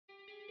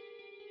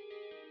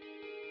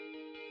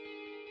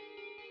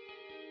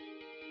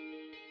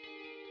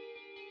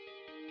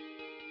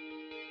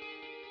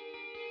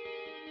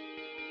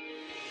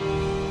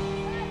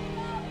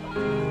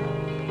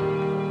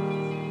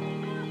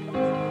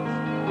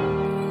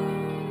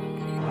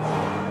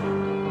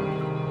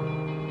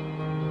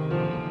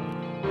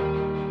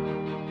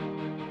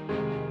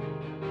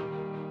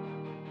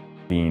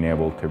being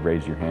able to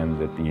raise your hands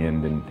at the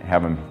end and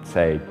have them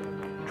say,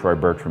 Troy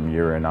Bertram,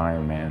 you're an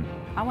Ironman.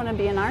 I want to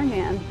be an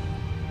Ironman.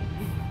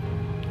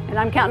 And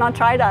I'm counting on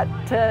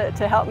TriDot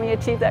to help me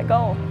achieve that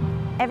goal.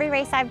 Every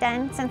race I've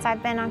done since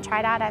I've been on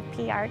TriDot, I've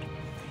PR'd.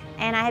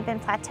 And I had been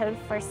plateaued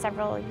for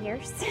several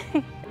years.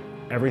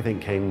 Everything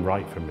came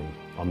right for me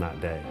on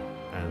that day.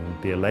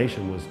 And the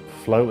elation was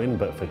floating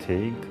but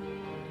fatigued,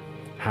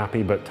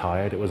 happy but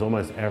tired. It was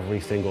almost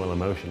every single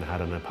emotion had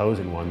an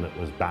opposing one that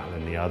was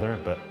battling the other,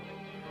 but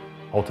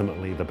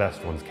ultimately the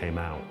best ones came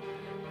out.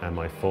 And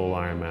my full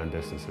Ironman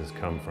distances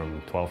come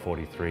from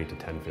 12:43 to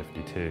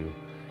 10:52.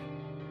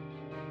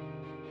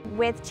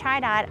 With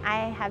TriDot,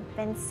 I have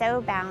been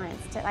so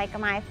balanced. Like,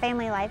 my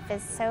family life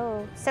is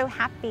so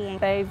happy.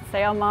 They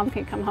say, oh, Mom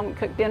can come home and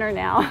cook dinner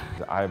now.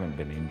 I haven't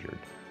been injured,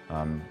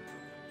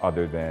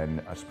 other than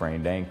a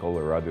sprained ankle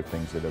or other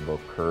things that have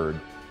occurred.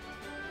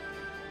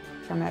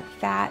 From a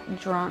fat,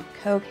 drunk,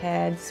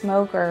 cokehead,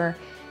 smoker,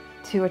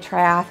 to a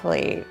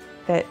triathlete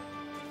that,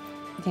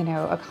 you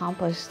know,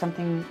 accomplished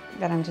something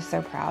that I'm just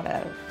so proud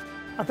of.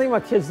 I think my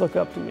kids look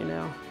up to me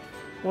now.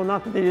 Well,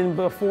 not that they didn't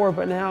before,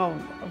 but now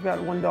I've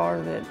got one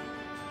daughter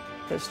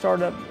that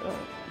started up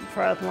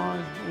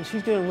triathlon, and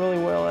she's doing really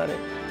well at it.